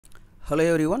Hello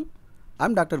everyone,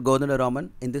 I'm Dr.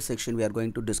 Raman. In this section we are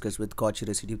going to discuss with Cauchy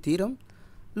residue theorem.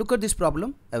 Look at this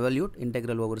problem, evaluate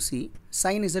integral over c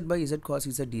sin z by z cos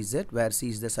z dz, where c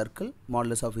is the circle,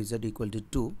 modulus of z equal to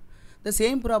 2. The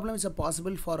same problem is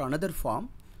possible for another form,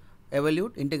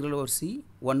 evaluate integral over c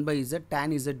 1 by z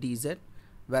tan z dz,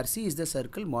 where c is the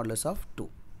circle, modulus of 2,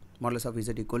 modulus of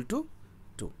z equal to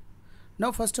 2.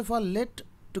 Now first of all, let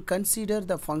to consider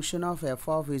the function of f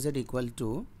of z equal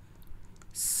to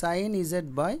sin z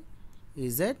by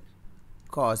z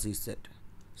cos z.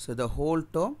 So the whole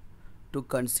term to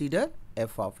consider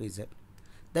f of z.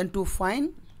 Then to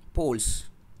find poles.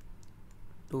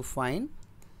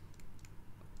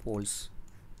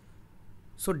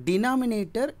 So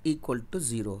denominator equal to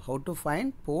 0. How to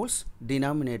find poles?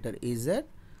 Denominator z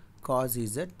cos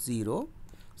z 0.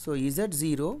 So z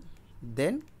 0,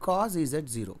 then cos z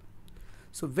 0.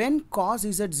 So when cos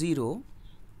z 0,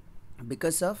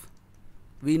 because of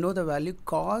we know the value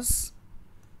cos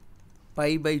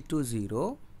pi by 2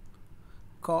 0,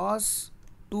 cos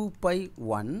 2 pi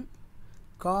 1,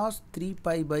 cos 3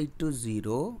 pi by 2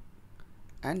 0,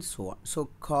 and so on. So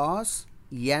cos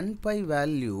n pi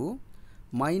value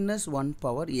minus 1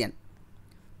 power n.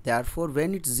 Therefore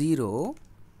when it's 0,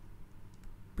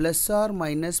 plus or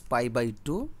minus pi by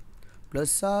 2,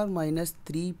 plus or minus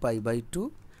 3 pi by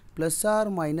 2, plus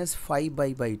or minus 5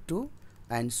 pi by 2,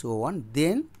 and so on,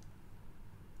 then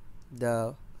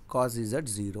the cos is at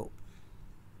 0.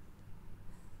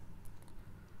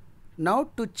 Now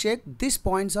to check these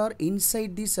points are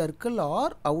inside the circle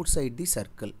or outside the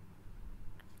circle.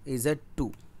 Is at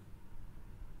 2.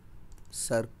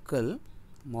 Circle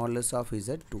modulus of is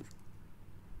at 2.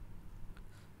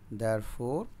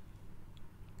 Therefore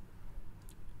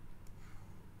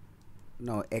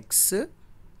now x,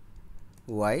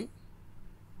 y,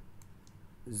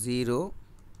 0,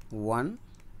 1,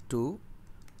 2,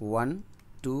 1,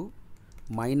 2,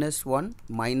 minus 1,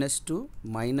 minus 2,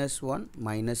 minus 1,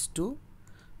 minus 2.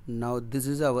 Now this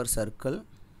is our circle.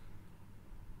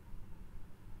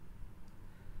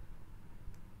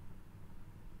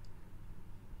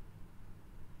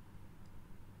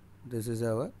 This is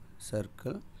our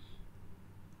circle.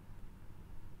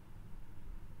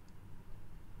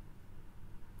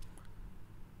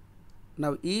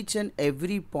 Now each and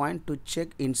every point to check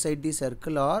inside the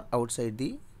circle or outside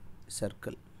the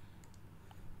circle.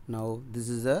 Now this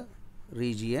is a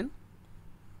region.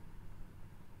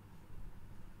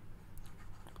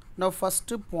 Now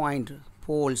first point,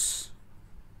 poles,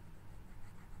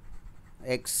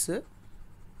 x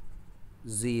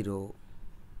 0.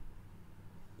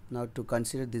 Now to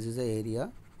consider, this is the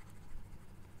area.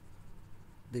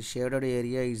 The shaded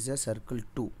area is a circle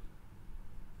 2.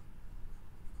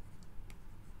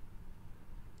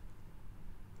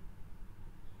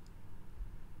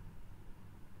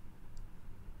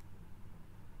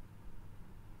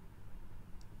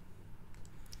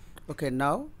 Okay,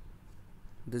 now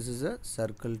this is a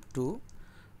circle 2.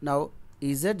 Now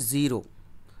z 0.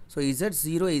 So z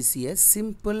 0 is a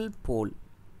simple pole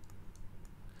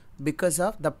because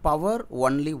of the power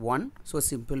only 1. So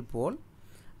simple pole,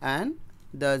 and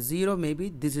the 0 maybe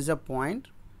this is a point,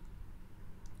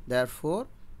 therefore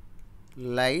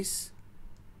lies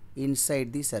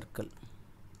inside the circle,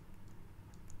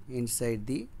 inside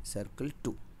the circle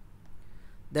 2.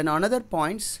 Then another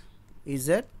points is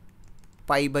at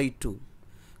pi by 2.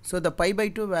 So the pi by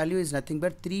 2 value is nothing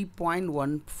but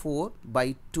 3.14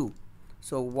 by 2.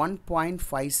 So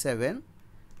 1.57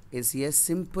 is a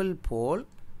simple pole.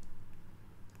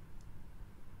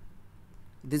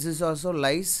 This is also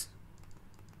lies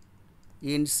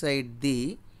inside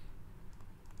the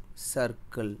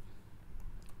circle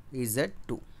z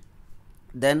 2.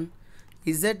 Then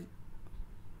z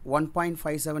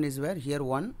 1.57 is where? Here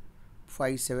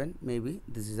 157, maybe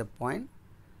this is a point.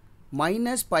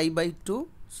 Minus pi by 2,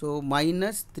 so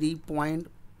minus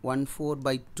 3.14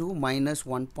 by 2 minus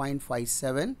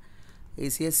 1.57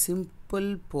 is a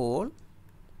simple pole.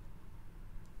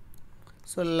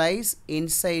 So lies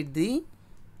inside the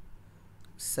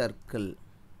circle,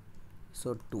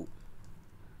 so 2.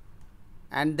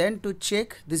 And then to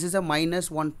check, this is a minus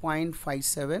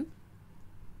 1.57,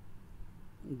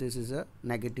 this is a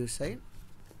negative side.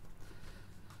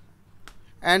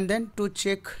 And then to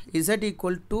check z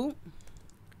equal to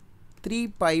 3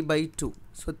 pi by 2.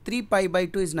 So 3 pi by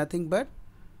 2 is nothing but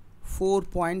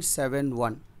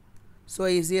 4.71. So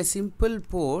is a simple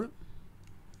pole,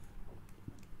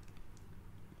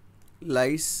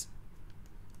 lies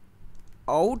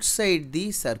outside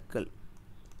the circle.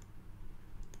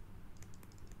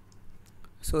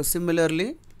 So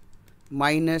similarly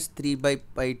minus 3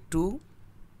 by 2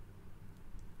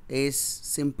 is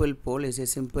simple pole, is a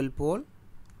simple pole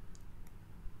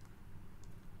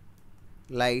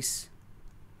lies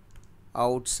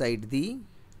outside the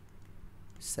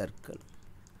circle.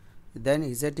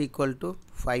 Then z equal to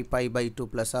 5 pi by 2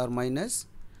 plus or minus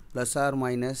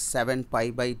 7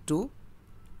 pi by 2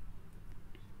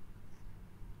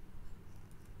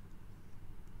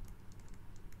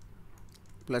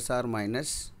 plus or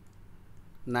minus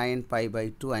 9 pi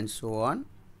by 2 and so on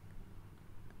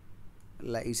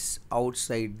lies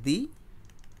outside the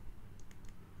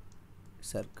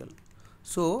circle.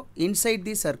 So inside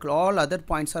the circle all other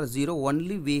points are 0,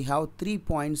 only we have 3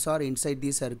 points are inside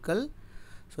the circle.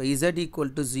 So z equal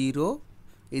to 0,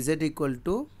 z equal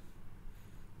to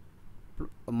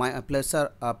plus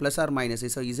or minus,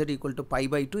 so z equal to pi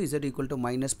by 2, z equal to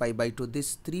minus pi by 2,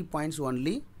 these 3 points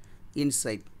only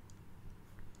inside,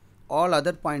 all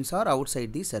other points are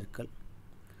outside the circle.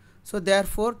 So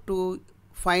therefore to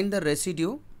find the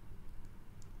residue,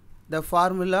 the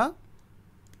formula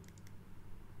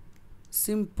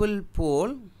simple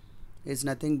pole is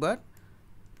nothing but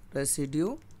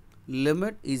residue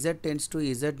limit z tends to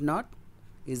z0,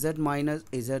 z minus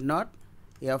z0,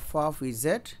 f of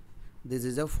z. This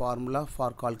is a formula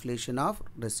for calculation of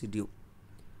residue.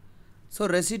 So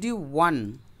residue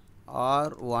 1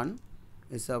 R1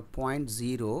 is a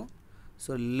 0.0.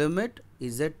 So limit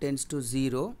z tends to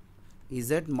 0,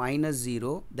 z minus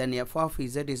 0, then f of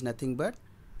z is nothing but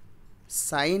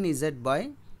sin z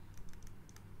by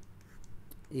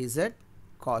z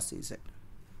cos z.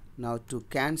 Now to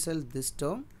cancel this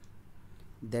term,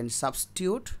 then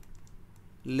substitute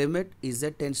limit z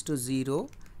tends to 0,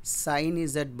 sin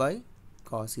z by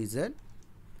cos z.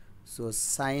 So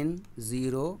sin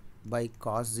 0 by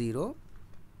cos 0,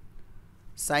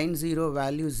 sin 0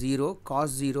 value 0, cos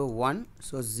 0 1,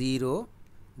 so 0,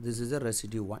 this is a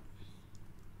residue 1.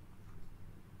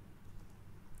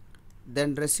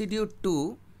 Then residue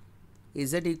 2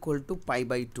 z equal to pi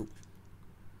by 2.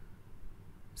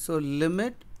 So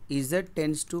limit z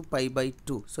tends to pi by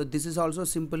 2. So this is also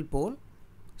simple pole,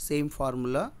 same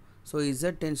formula. So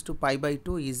z tends to pi by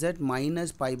 2, z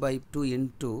minus pi by 2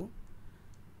 into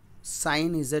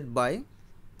sin z by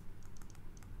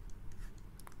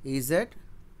z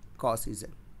cos z,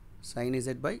 sin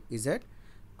z by z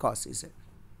cos z.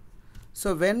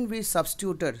 So when we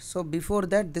substituted, so before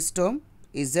that this term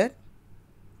z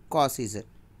cos z.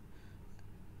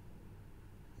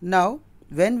 Now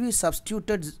when we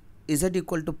substituted z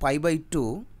equal to pi by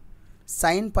 2,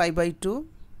 sin pi by 2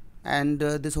 and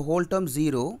this whole term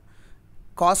 0,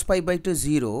 cos pi by 2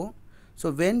 0.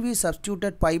 So when we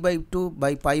substituted pi by 2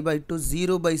 by pi by 2,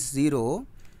 0 by 0,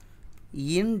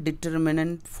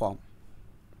 indeterminate form.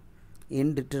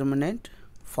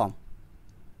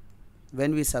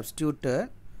 When we substituted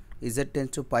z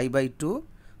tends to pi by 2,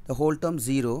 the whole term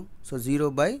 0, so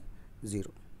 0 by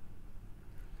 0.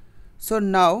 So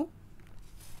now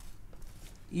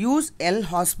use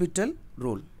L'Hospital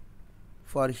rule.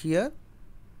 For here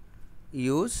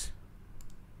use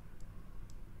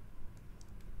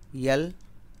L'Hospital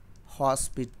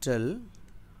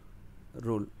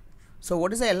rule. So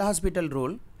what is the L'Hospital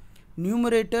rule?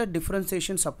 Numerator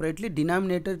differentiation separately,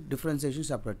 denominator differentiation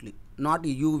separately, not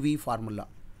UV formula.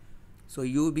 So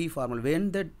UV formula,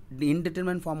 when the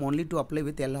indeterminate form only to apply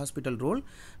with L'Hospital rule,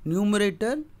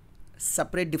 numerator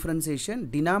separate differentiation,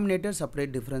 denominator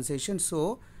separate differentiation.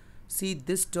 So see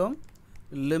this term,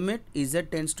 limit z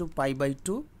tends to pi by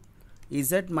 2,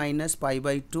 z minus pi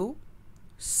by 2,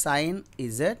 sin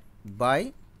z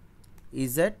by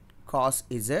z cos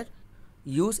z.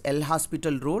 Use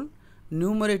L'Hospital rule,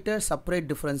 numerator separate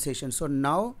differentiation. So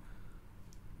now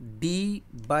d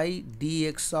by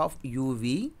dx of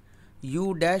uv,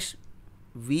 u dash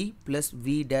v plus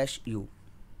v dash u.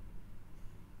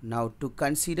 Now to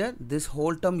consider this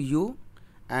whole term u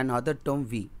and other term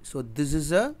v. So this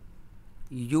is a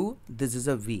u, this is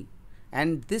a v,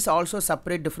 and this also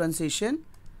separate differentiation.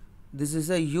 This is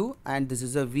a u and this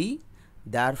is a v.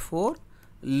 Therefore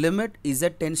limit z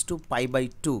tends to pi by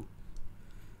 2,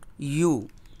 u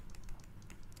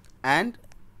and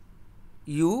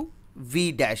u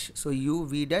v dash. So u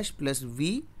v dash plus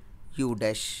v u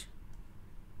dash,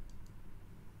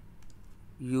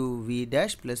 u v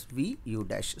dash plus v u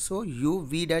dash. So u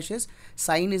v dash is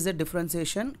sin z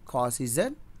differentiation cos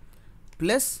z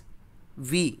plus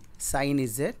v sin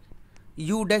z,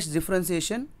 u dash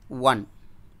differentiation 1,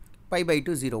 pi by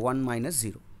 2 0, 1 minus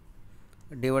 0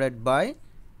 divided by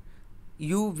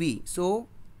u v. So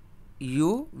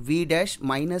u v dash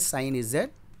minus sin z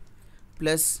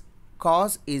plus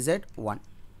cos z 1.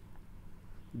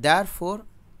 Therefore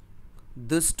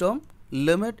this term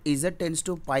limit z tends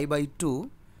to pi by 2,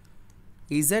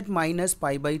 z minus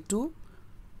pi by 2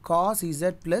 cos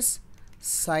z plus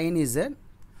sin z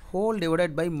whole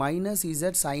divided by minus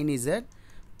z sin z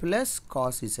plus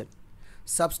cos z.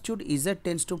 Substitute z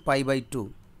tends to pi by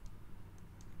 2.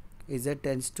 Z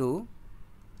tends to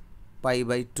pi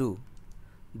by 2.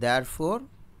 Therefore,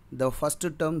 the first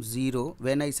term 0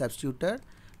 when I substituted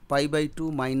pi by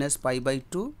 2 minus pi by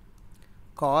 2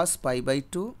 cos pi by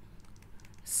 2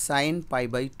 sin pi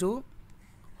by 2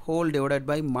 whole divided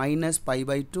by minus pi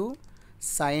by 2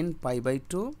 sin pi by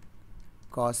 2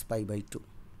 cos pi by 2.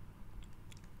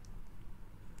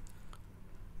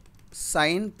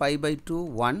 Sin pi by 2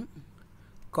 1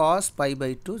 cos pi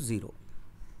by 2 0.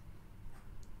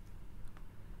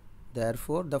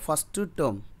 Therefore, the first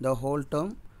term, the whole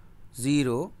term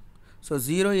 0. So,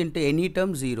 0 into any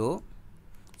term 0.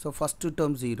 So, first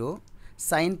term 0,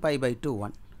 sin pi by 2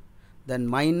 1. Then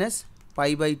minus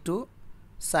pi by 2,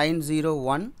 sin 0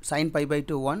 1, sin pi by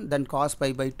 2 1, then cos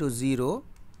pi by 2 0.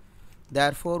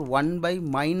 Therefore, 1 by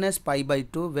minus pi by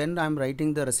 2 when I am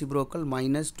writing the reciprocal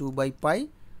minus 2 by pi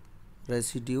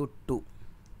residue 2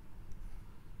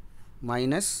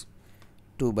 minus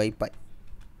 2 by pi.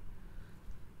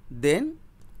 Then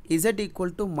z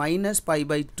equal to minus pi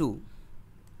by 2.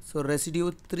 So,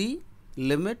 residue 3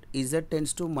 limit z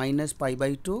tends to minus pi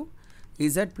by 2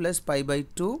 z plus pi by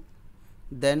 2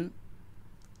 then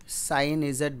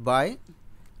sin z by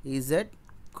z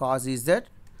cos z.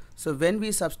 So, when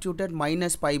we substituted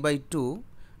minus pi by 2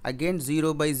 again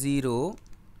 0 by 0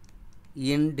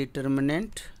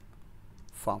 indeterminate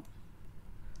form.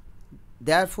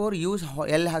 Therefore, use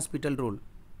L hospital rule.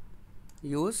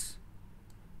 Use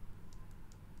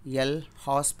L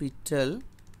hospital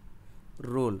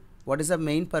rule. What is the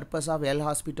main purpose of L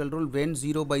hospital rule? When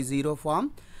 0 by 0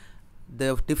 form,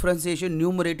 the differentiation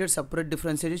numerator separate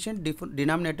differentiation,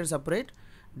 denominator separate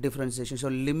differentiation. So,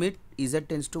 limit z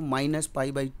tends to minus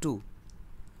pi by 2.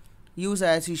 Use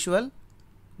as usual,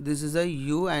 this is a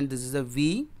u and this is a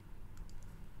v.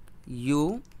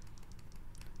 U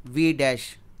v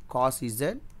dash cos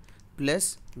z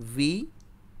plus v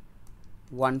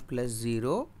 1 plus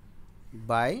 0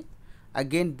 by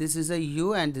again this is a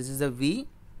u and this is a v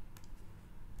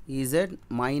z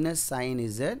minus sin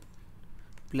z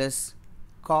plus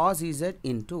cos z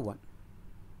into 1.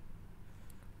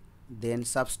 Then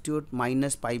substitute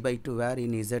minus pi by 2 where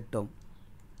in z term.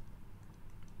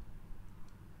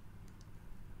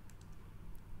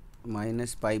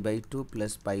 Minus pi by 2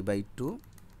 plus pi by 2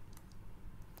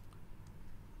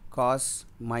 cos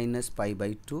minus pi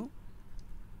by 2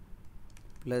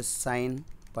 plus sin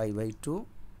pi by 2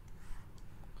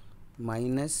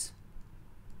 minus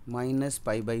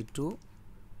pi by 2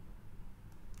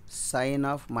 sin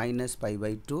of minus pi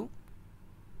by 2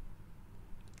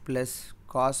 plus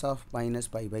cos of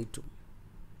minus pi by 2.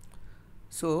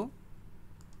 So,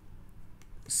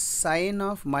 sin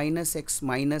of minus x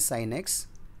minus sin x,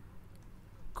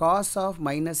 cos of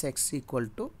minus x equal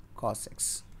to cos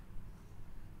x.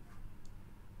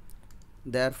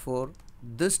 Therefore,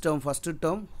 this term, first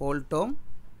term, whole term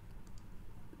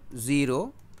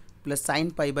 0 plus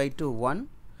sin pi by 2 1.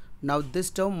 Now, this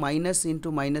term minus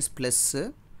into minus plus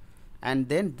and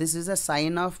then this is a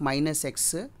sin of minus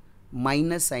x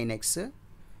minus sin x.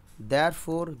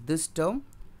 Therefore, this term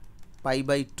pi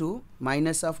by 2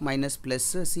 minus of minus plus,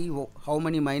 see how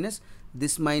many minus,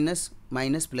 this minus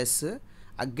minus plus,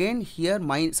 again here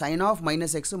sin of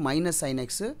minus x minus sin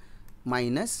x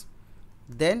minus,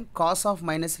 then cos of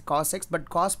minus cos x, but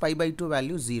cos pi by 2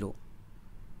 value 0.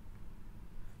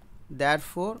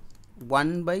 Therefore,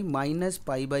 1 by minus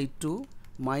pi by 2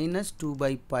 minus 2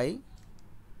 by pi,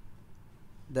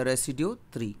 the residue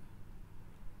 3.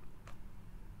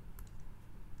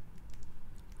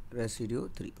 Residue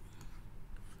 3.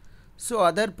 So,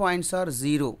 other points are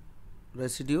 0,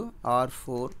 residue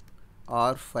R4,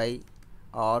 R5,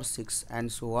 R6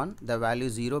 and so on, the value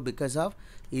 0 because of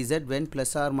z when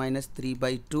plus or minus 3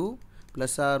 by 2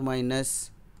 plus or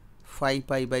minus 5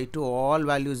 pi by 2 all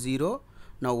values 0.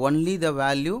 Now, only the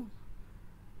value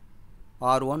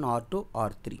R1, R2,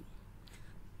 R3.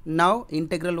 Now,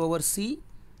 integral over C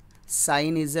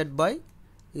sin z by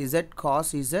z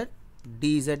cos z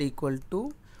dz equal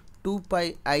to 2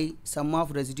 pi I sum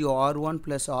of residue R1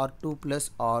 plus R2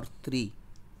 plus R3.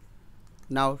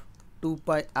 Now, 2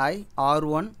 pi I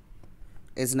R1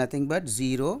 is nothing but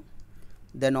 0,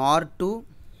 then R2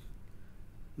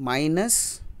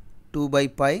 minus 2 by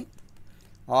pi,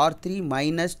 R3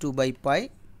 minus 2 by pi.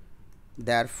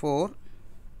 Therefore,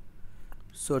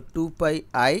 so 2 pi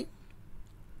I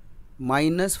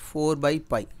minus 4 by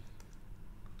pi.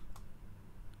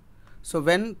 So,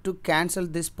 when to cancel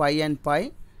this pi and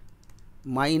pi,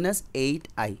 minus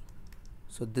 8i.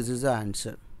 So this is the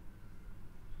answer.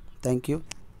 Thank you.